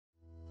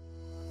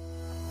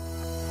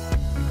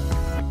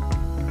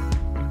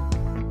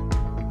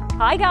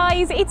Hi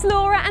guys, it's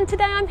Laura and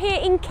today I'm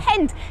here in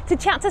Kent to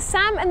chat to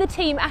Sam and the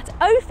team at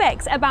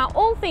OFEX about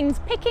all things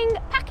picking,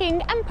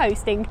 packing and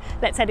posting.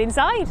 Let's head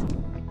inside.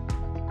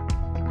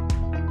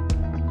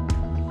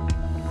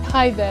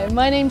 Hi there,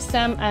 my name's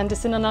Sam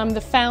Anderson and I'm the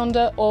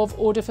founder of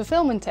Order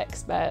Fulfilment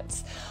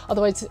Experts,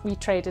 otherwise we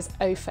trade as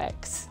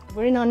OFEX.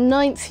 We're in our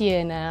 9th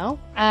year now,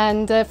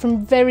 and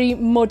from very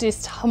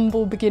modest,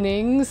 humble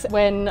beginnings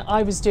when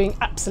I was doing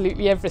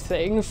absolutely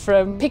everything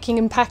from picking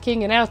and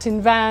packing and out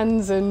in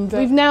vans, and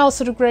we've now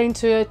sort of grown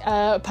to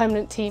a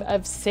permanent team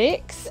of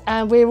 6,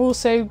 and we're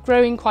also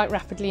growing quite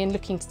rapidly and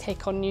looking to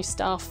take on new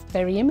staff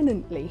very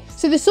imminently.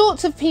 So the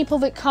sorts of people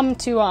that come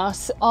to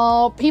us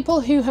are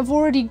people who have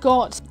already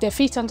got their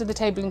feet under the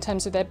table in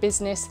terms of their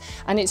business,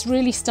 and it's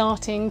really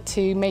starting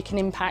to make an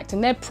impact,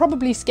 and they're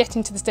probably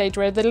getting to the stage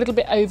where they're a little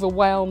bit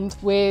overwhelmed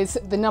with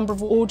the number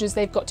of orders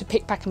they've got to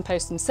pick, pack and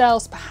post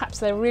themselves. Perhaps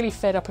they're really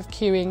fed up of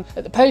queuing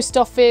at the post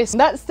office.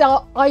 That's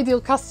our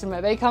ideal customer.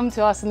 They come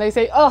to us and they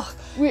say, oh,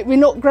 we're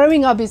not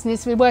growing our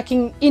business, we're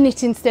working in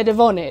it instead of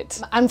on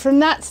it. And from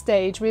that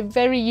stage, we're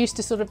very used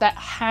to sort of that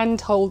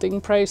hand-holding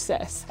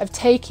process of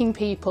taking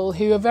people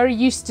who are very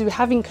used to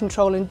having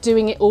control and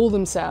doing it all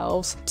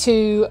themselves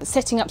to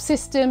setting up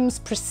systems,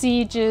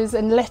 procedures,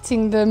 and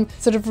letting them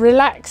sort of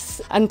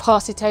relax and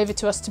pass it over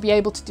to us to be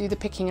able to do the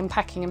picking and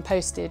packing and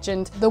postage.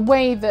 And the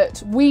way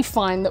that we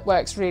find that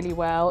works really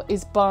well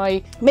is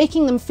by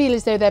making them feel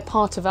as though they're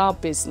part of our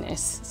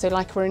business. So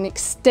like we're an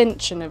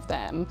extension of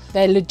them,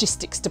 their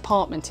logistics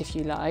department, if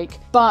you like.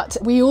 But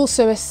we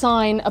also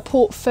assign a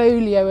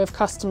portfolio of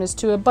customers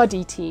to a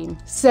buddy team.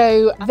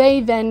 So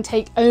they then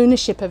take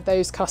ownership of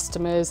those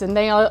customers and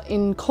they are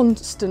in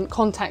constant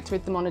contact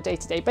with them on a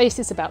day-to-day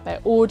basis about their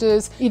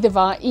orders, either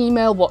via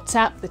email,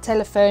 WhatsApp, the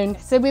telephone.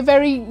 So we're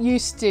very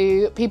used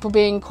to people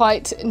being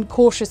quite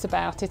cautious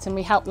about it, and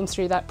we help them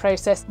through that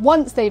process.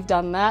 Once they've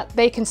done that,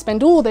 they can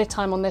spend all their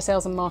time on their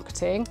sales and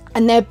marketing,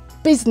 and their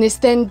business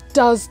then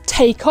does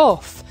take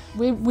off.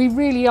 We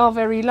really are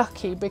very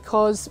lucky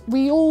because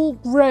we all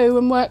grow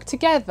and work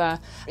together.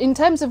 In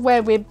terms of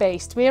where we're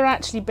based, we're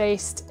actually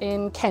based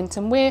in Kent,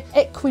 and we're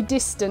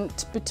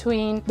equidistant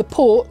between the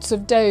ports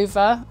of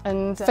Dover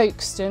and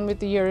Folkestone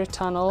with the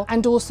Eurotunnel,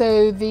 and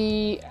also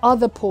the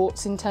other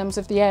ports in terms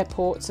of the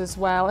airports as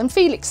well, and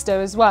Felixstowe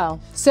as well.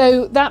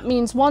 So that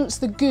means once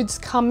the goods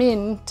come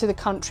in to the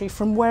country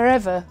from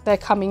wherever they're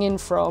coming in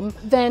from,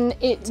 then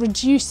it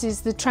reduces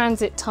the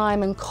transit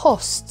time and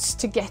costs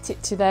to get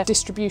it to their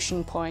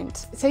distribution point.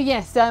 So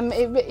yes,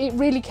 it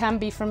really can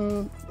be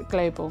from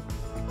global.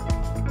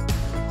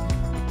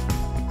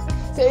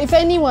 So if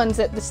anyone's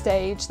at the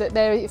stage that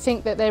they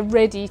think that they're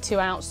ready to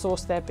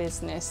outsource their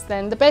business,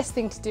 then the best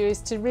thing to do is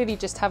to really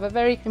just have a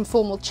very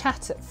informal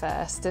chat at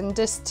first, and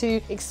just to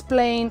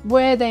explain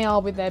where they are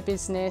with their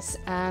business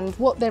and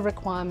what their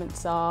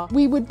requirements are.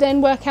 We would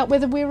then work out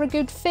whether we're a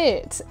good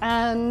fit,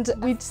 and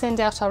we'd send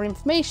out our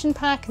information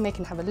pack and they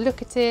can have a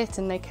look at it,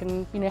 and they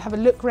can, you know, have a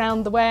look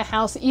around the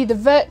warehouse, either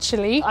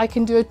virtually, I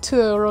can do a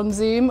tour on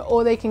Zoom,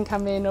 or they can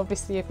come in,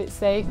 obviously, if it's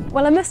safe.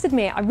 Well, I must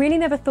admit, I really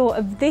never thought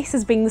of this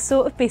as being the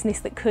sort of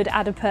business that could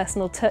add a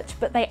personal touch,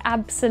 but they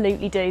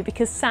absolutely do,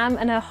 because Sam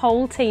and her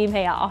whole team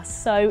here are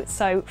so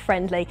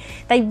friendly.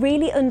 They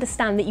really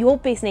understand that your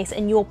business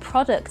and your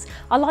products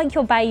are like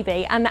your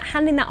baby, and that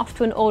handing that off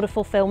to an order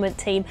fulfillment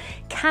team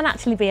can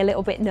actually be a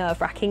little bit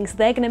nerve-wracking. So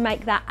they're going to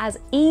make that as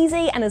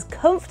easy and as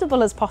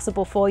comfortable as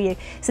possible for you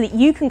so that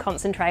you can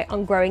concentrate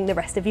on growing the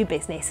rest of your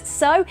business.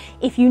 So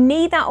if you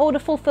need that order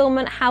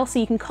fulfillment house so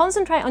you can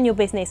concentrate on your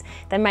business,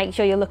 then make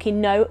sure you're looking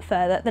no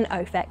further than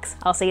OFEX.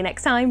 I'll see you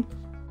next time.